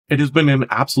It has been an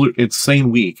absolute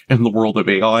insane week in the world of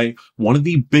AI. One of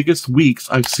the biggest weeks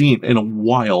I've seen in a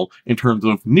while in terms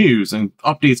of news and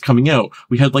updates coming out.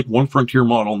 We had like one frontier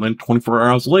model, and then 24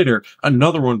 hours later,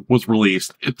 another one was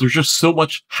released. There's just so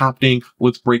much happening.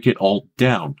 Let's break it all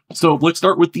down. So let's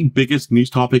start with the biggest news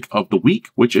topic of the week,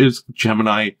 which is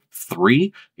Gemini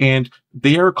 3, and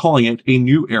they are calling it a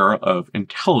new era of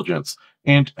intelligence.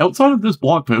 And outside of this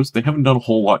blog post, they haven't done a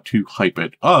whole lot to hype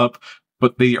it up,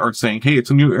 but they are saying, hey,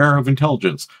 it's a new era of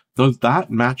intelligence. Does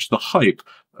that match the hype?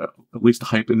 At least the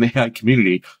hype in the AI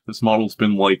community. This model's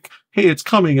been like, hey, it's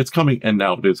coming, and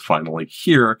now it is finally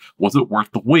here. Was it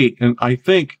worth the wait? And I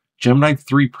think Gemini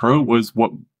 3 Pro was what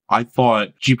I thought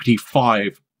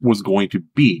GPT-5 was going to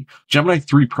be. Gemini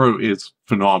 3 Pro is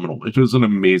phenomenal. It is an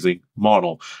amazing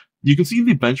model. You can see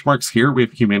the benchmarks here. We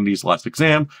have Humanity's Last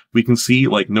Exam. We can see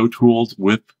like no tools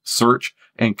with search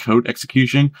and code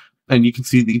execution. And you can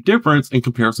see the difference in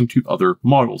comparison to other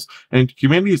models. And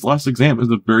Humanity's Last Exam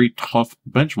is a very tough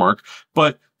benchmark.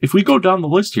 But if we go down the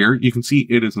list here, you can see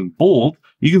it is in bold.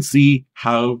 You can see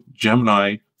how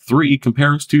Gemini 3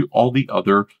 compares to all the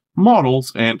other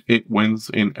models, and it wins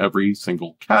in every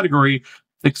single category,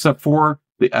 except for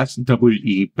the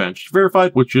SWE Benched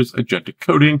Verified, which is agentic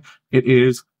coding. It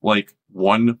is like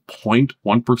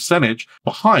 1.1 percentage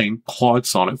behind Claude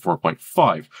Sonnet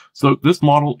 4.5. So this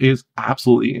model is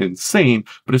absolutely insane,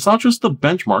 but it's not just the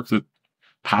benchmarks, it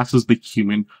passes the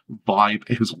human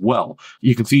vibe as well.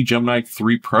 You can see Gemini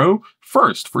 3 Pro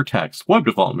first for text, web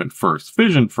development first,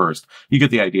 vision first. You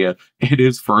get the idea. It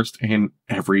is first in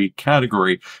every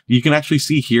category. You can actually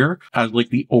see here as like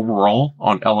the overall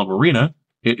on LM Arena,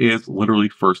 it is literally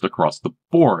first across the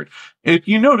board. If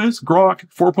you notice, Grok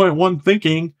 4.1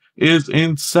 Thinking is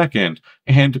in second,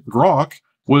 and Grok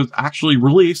was actually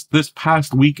released this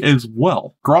past week as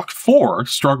well. Grok 4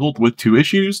 struggled with two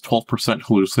issues, 12%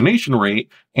 hallucination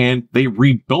rate, and they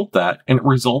rebuilt that, and it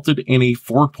resulted in a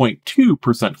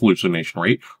 4.2% hallucination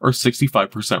rate, or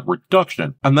 65%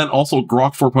 reduction. And then also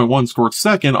Grok 4.1 scored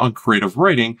second on creative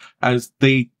writing as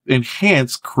they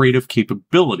enhance creative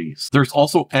capabilities. There's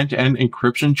also end-to-end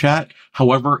encryption chat.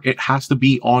 However, it has to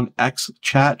be on X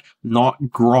chat, not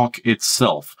Grok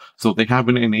itself. So they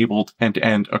haven't enabled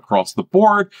end-to-end across the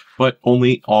board, but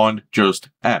only on just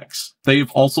X.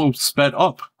 They've also sped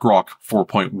up Grok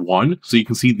 4.1, so you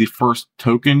can see the first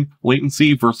token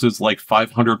latency versus like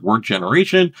 500 word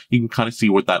generation. You can kind of see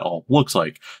what that all looks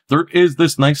like. There is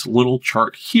this nice little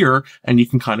chart here, and you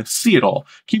can kind of see it all.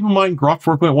 Keep in mind, Grok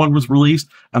 4.1 was released,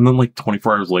 and then like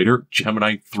 24 hours later,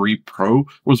 Gemini 3 Pro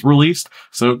was released.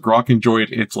 So Grok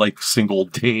enjoyed its like single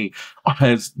day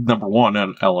as number one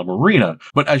on LM Arena.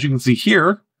 But as you can see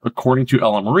here, according to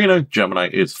LM Arena, Gemini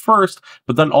is first,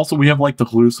 but then also we have like the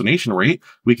hallucination rate.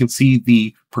 We can see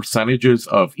the percentages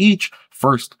of each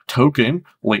first token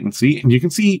latency, and you can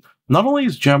see not only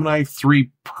is Gemini 3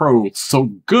 Pro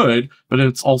so good, but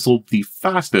it's also the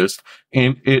fastest,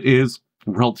 and it is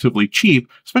relatively cheap,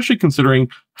 especially considering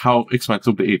how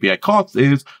expensive the API cost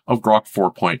is of Grok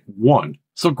 4.1.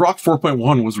 So Grok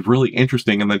 4.1 was really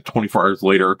interesting, and then 24 hours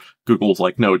later, Google's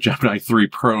like, no, Gemini 3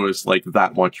 Pro is like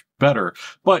that much better.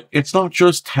 But it's not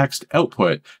just text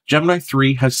output. Gemini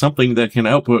 3 has something that can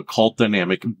output called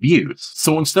dynamic views.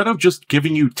 So instead of just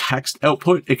giving you text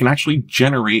output, it can actually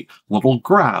generate little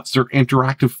graphs or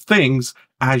interactive things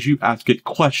as you ask it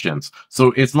questions.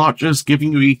 So it's not just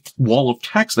giving you a wall of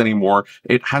text anymore.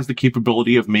 It has the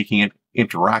capability of making it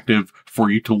interactive for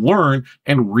you to learn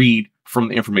and read from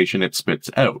the information it spits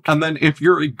out. And then if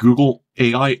you're a Google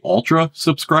AI Ultra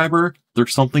subscriber,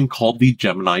 there's something called the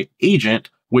Gemini agent,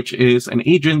 which is an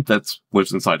agent that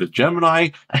lives inside of Gemini,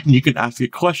 and you can ask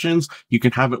it questions. You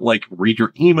can have it like read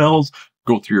your emails,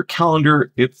 go through your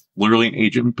calendar. It's literally an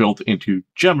agent built into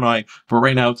Gemini, but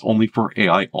right now it's only for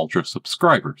AI Ultra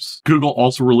subscribers. Google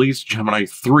also released Gemini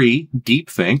 3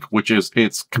 DeepThink, which is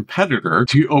its competitor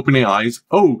to OpenAI's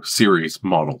O series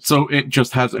model. So it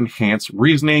just has enhanced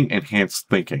reasoning, enhanced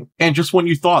thinking. And just when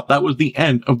you thought that was the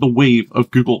end of the wave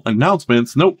of Google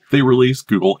announcements, nope, they released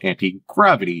Google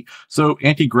Antigravity. So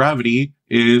Antigravity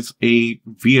is a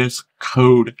VS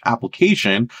Code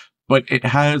application, but it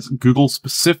has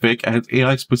Google-specific and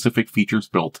AI-specific features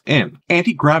built in.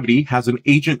 Antigravity has an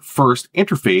agent-first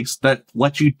interface that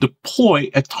lets you deploy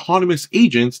autonomous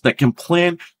agents that can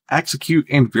plan, execute,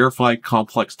 and verify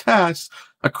complex tasks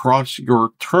across your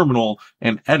terminal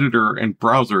and editor and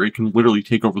browser. It can literally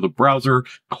take over the browser,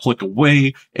 click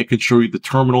away, it can show you the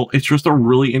terminal. It's just a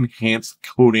really enhanced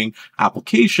coding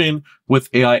application with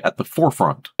AI at the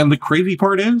forefront. And the crazy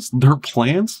part is, their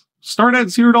plans start at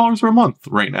 $0 a month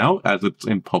right now, as it's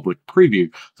in public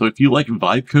preview. So if you like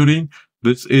vibe coding,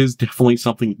 this is definitely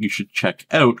something you should check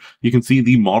out. You can see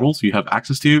the models you have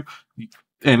access to,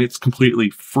 and it's completely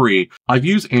free. I've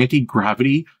used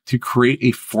Antigravity to create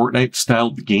a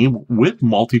Fortnite-styled game with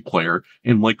multiplayer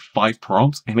in like 5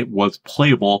 prompts, and it was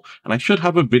playable. And I should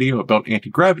have a video about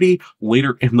Antigravity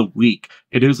later in the week.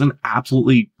 It is an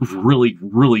absolutely really,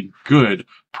 really good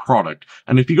product.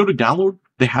 And if you go to download,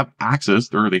 they have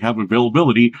access, or they have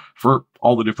availability for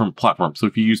all the different platforms. So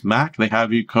if you use Mac, they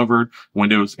have you covered,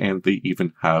 Windows, and they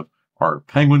even have our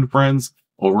Penguin friends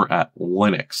over at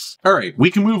Linux. All right,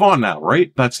 we can move on now,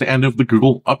 right? That's the end of the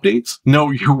Google updates. No,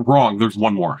 you're wrong. There's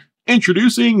one more.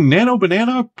 Introducing Nano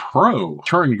Banana Pro.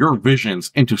 Turn your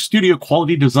visions into studio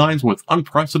quality designs with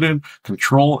unprecedented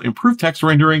control, improved text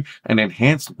rendering, and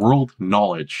enhanced world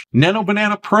knowledge. Nano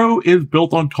Banana Pro is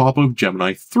built on top of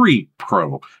Gemini 3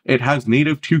 Pro. It has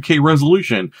native 2K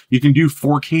resolution. You can do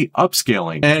 4K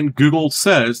upscaling. And Google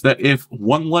says that if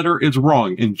one letter is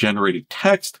wrong in generating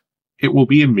text, it will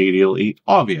be immediately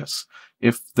obvious.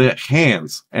 If the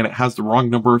hands and it has the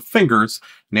wrong number of fingers,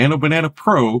 Nano Banana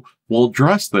Pro will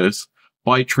address this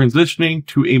by transitioning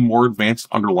to a more advanced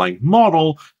underlying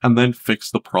model and then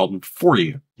fix the problem for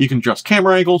you. You can adjust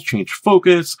camera angles, change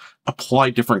focus,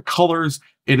 apply different colors.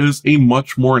 It is a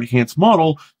much more enhanced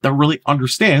model that really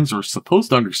understands, or is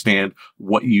supposed to understand,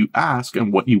 what you ask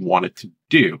and what you want it to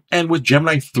do. And with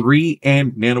Gemini 3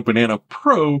 and Nano Banana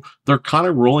Pro, they're kind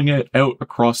of rolling it out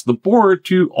across the board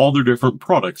to all their different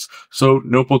products. So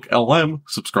Notebook LM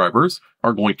subscribers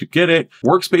are going to get it.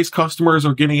 Workspace customers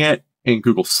are getting it in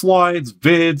Google Slides,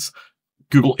 Vids.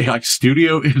 Google AI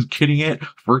Studio is getting it,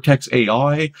 Vertex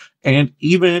AI, and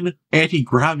even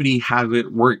Antigravity has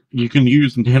it where you can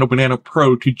use Nano Banana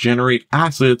Pro to generate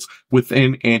assets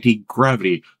within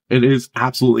Antigravity. It is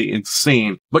absolutely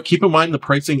insane. But keep in mind, the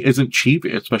pricing isn't cheap,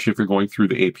 especially if you're going through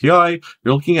the API.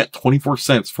 You're looking at 24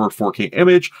 cents for a 4K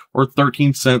image or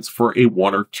 13 cents for a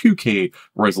 1 or 2K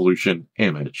resolution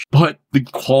image. But the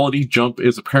quality jump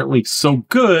is apparently so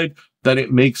good that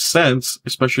it makes sense,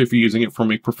 especially if you're using it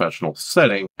from a professional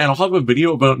setting. And I'll have a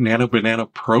video about Nano Banana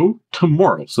Pro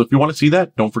tomorrow. So if you want to see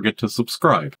that, don't forget to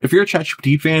subscribe. If you're a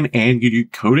ChatGPT fan and you do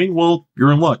coding, well,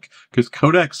 you're in luck, because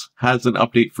Codex has an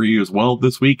update for you as well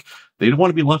this week. They didn't want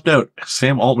to be left out.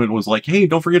 Sam Altman was like, hey,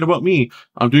 don't forget about me.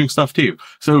 I'm doing stuff too.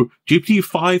 So GPT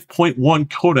 5.1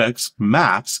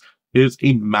 CodeX-MATS is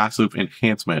a massive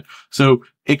enhancement. So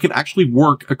it can actually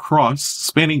work across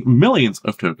spanning millions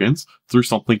of tokens through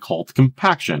something called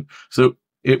compaction. So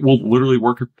it will literally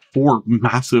work for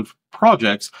massive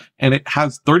projects, and it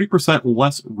has 30%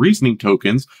 less reasoning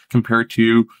tokens compared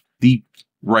to the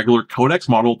regular Codex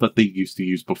model that they used to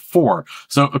use before.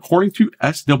 So according to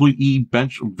SWE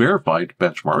verified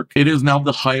benchmark, it is now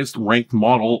the highest ranked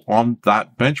model on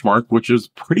that benchmark, which is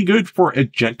pretty good for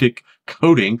agentic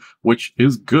coding, which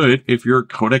is good if you're a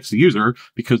Codex user,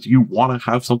 because you want to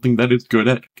have something that is good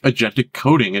at agentic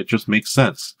coding. It just makes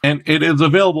sense. And it is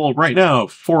available right now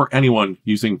for anyone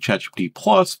using ChatGPT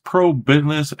Plus, Pro,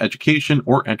 Business, Education,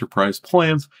 or Enterprise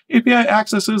plans. API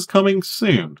access is coming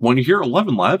soon. When you hear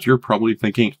 11 Labs, you're probably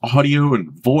thinking audio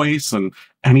and voice and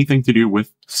anything to do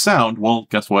with sound. Well,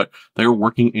 guess what? They're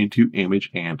working into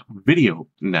image and video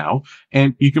now,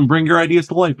 and you can bring your ideas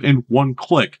to life in one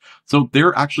click. So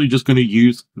they're actually just going to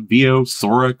use Veo,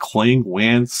 Sora, Kling,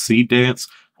 WAN, Seedance,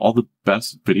 all the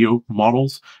best video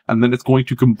models, and then it's going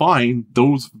to combine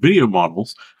those video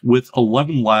models with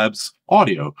 11 Labs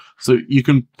audio. So you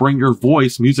can bring your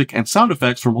voice, music, and sound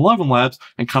effects from 11 Labs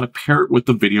and kind of pair it with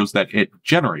the videos that it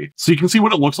generates. So you can see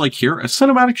what it looks like here, a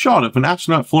cinematic shot of an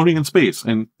astronaut floating in space,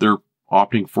 and they're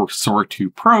opting for Sora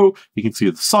 2 Pro. You can see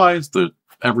the size,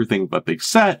 everything that they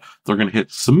set. They're going to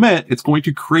hit submit. It's going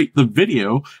to create the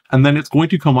video, and then it's going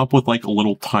to come up with like a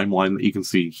little timeline that you can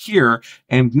see here.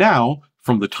 And now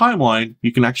from the timeline,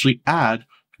 you can actually add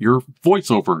your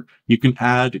voiceover. You can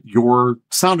add your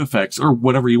sound effects or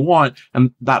whatever you want.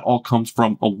 And that all comes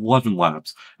from 11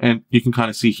 Labs. And you can kind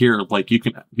of see here, like you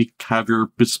can have your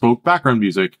bespoke background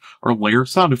music or layer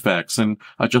sound effects and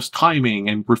adjust timing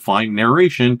and refine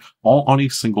narration all on a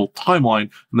single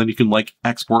timeline. And then you can like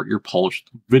export your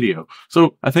polished video.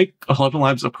 So I think 11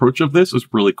 Labs' approach of this is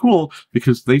really cool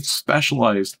because they've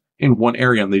specialized in one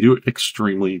area and they do it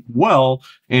extremely well.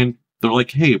 And they're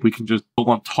like, hey, we can just build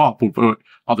on top of what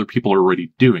other people are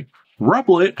already doing.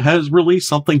 Replit has released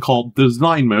something called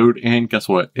Design Mode, and guess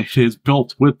what? It is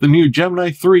built with the new Gemini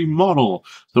 3 model.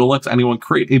 So it lets anyone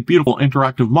create a beautiful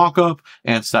interactive mockup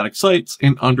and static sites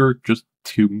in under just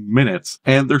 2 minutes.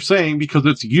 And they're saying because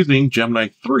it's using Gemini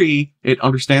 3, it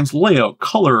understands layout,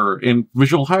 color, and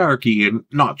visual hierarchy, and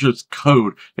not just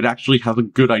code. It actually has a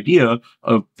good idea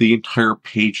of the entire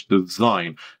page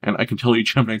design. And I can tell you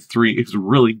Gemini 3 is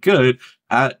really good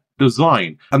at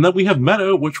design. And then we have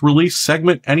Meta, which released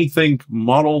Segment Anything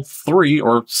Model 3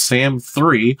 or SAM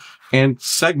 3 and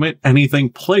Segment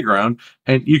Anything Playground.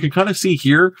 And you can kind of see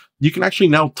here, you can actually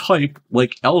now type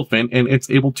like elephant and it's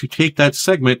able to take that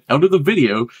segment out of the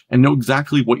video and know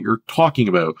exactly what you're talking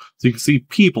about. So you can see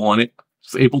people on it.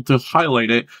 It's able to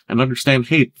highlight it and understand,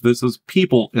 hey, this is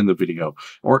people in the video.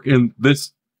 Or in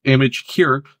this image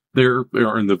here,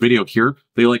 or in the video here,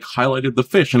 they like highlighted the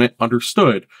fish and it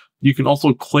understood. You can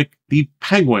also click the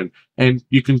penguin and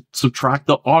you can subtract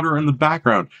the otter in the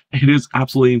background. It is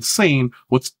absolutely insane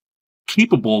what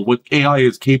AI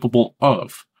is capable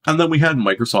of. And then we had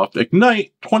Microsoft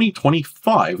Ignite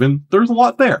 2025, and there's a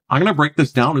lot there. I'm going to break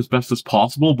this down as best as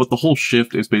possible, but the whole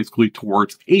shift is basically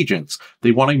towards agents.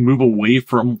 They want to move away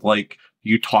from like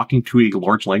you talking to a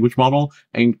large language model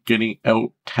and getting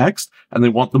out text, and they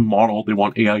want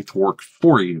AI to work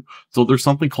for you. So there's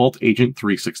something called Agent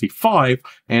 365,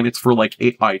 and it's for like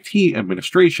IT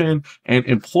administration, and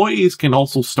employees can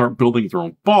also start building their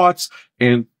own bots,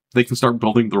 and they can start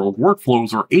building their own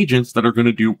workflows or agents that are going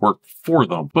to do work for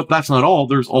them. But that's not all.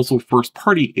 There's also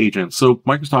first-party agents. So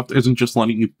Microsoft isn't just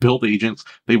letting you build agents.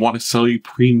 They want to sell you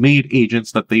pre-made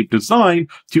agents that they've designed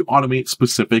to automate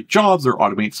specific jobs or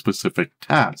automate specific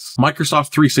tasks.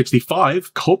 Microsoft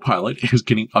 365 Copilot is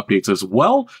getting updates as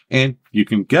well. And you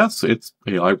can guess it's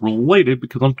AI related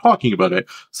because I'm talking about it.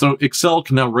 So Excel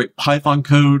can now write Python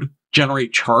code,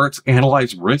 generate charts,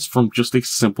 analyze risks from just a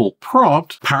simple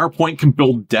prompt. PowerPoint can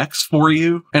build decks for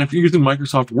you. And if you're using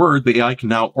Microsoft Word, the AI can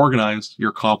now organize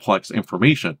your complex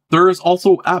information. There is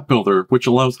also App Builder, which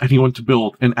allows anyone to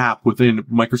build an app within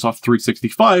Microsoft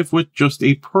 365 with just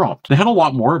a prompt. They had a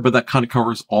lot more, but that kind of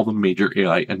covers all the major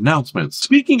AI announcements.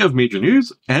 Speaking of major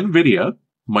news, NVIDIA,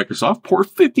 Microsoft poured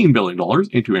 $15 billion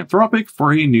into Anthropic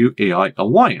for a new AI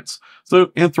alliance. So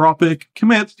Anthropic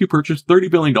commits to purchase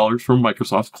 $30 billion from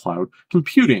Microsoft's cloud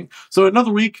computing. So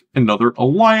another week, another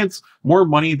alliance, more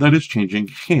money that is changing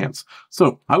hands.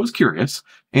 So I was curious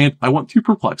and I went to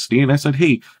Perplexity and I said,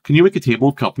 hey, can you make a table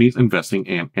of companies investing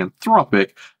in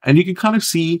Anthropic? And you can kind of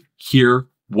see here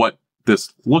what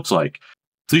this looks like.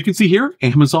 So you can see here,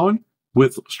 Amazon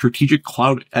with strategic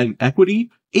cloud and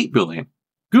equity, $8 billion.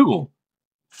 Google,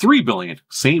 $3 billion,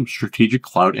 same strategic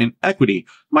cloud and equity.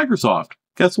 Microsoft,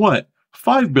 guess what?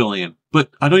 $5 billion. But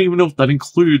I don't even know if that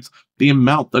includes the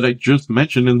amount that I just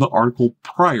mentioned in the article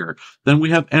prior. Then we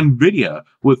have NVIDIA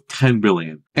with $10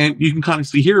 billion. And you can kind of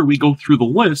see here, we go through the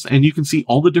list and you can see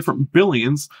all the different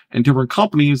billions and different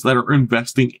companies that are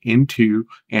investing into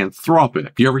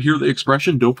Anthropic. You ever hear the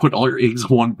expression, don't put all your eggs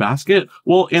in one basket?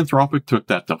 Well, Anthropic took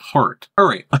that to heart. All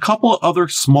right, a couple of other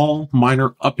small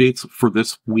minor updates for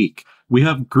this week. We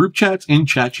have group chats in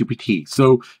ChatGPT.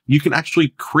 So you can actually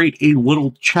create a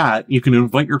little chat. You can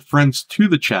invite your friends to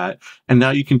the chat, and now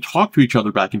you can talk to each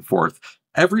other back and forth.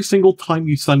 Every single time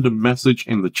you send a message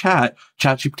in the chat,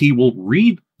 ChatGPT will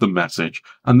read the message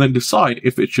and then decide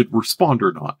if it should respond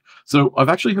or not. So I've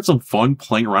actually had some fun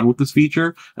playing around with this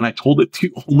feature, and I told it to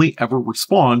only ever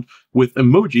respond with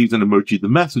emojis and emoji the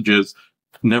messages,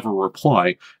 never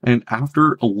reply. And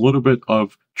after a little bit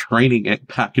of training it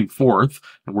back and forth,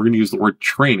 and we're going to use the word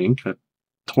training, I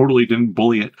totally didn't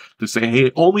bully it to say,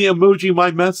 hey, only emoji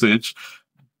my message.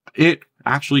 It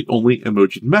actually only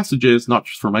emoji messages, not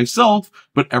just for myself,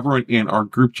 but everyone in our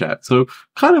group chat. So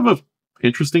kind of a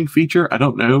interesting feature. I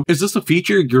don't know. Is this a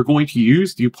feature you're going to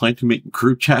use? Do you plan to make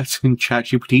group chats in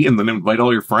ChatGPT and then invite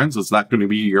all your friends? Is that going to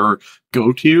be your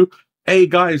go-to? Hey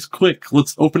guys, quick,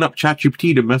 let's open up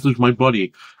ChatGPT to message my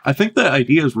buddy. I think the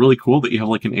idea is really cool that you have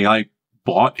like an AI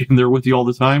bot in there with you all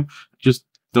the time. Just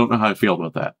don't know how I feel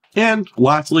about that. And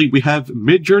lastly, we have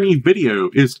MidJourney Video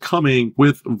is coming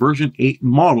with version 8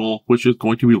 model, which is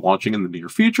going to be launching in the near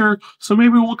future. So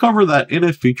maybe we'll cover that in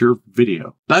a future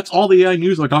video. That's all the AI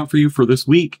news I got for you for this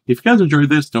week. If you guys enjoyed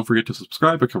this, don't forget to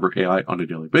subscribe. I cover AI on a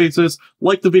daily basis.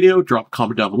 Like the video, drop a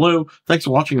comment down below. Thanks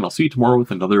for watching, and I'll see you tomorrow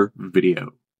with another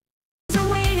video.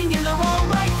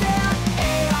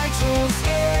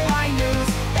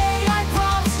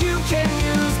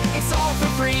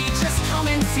 Just come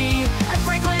and see.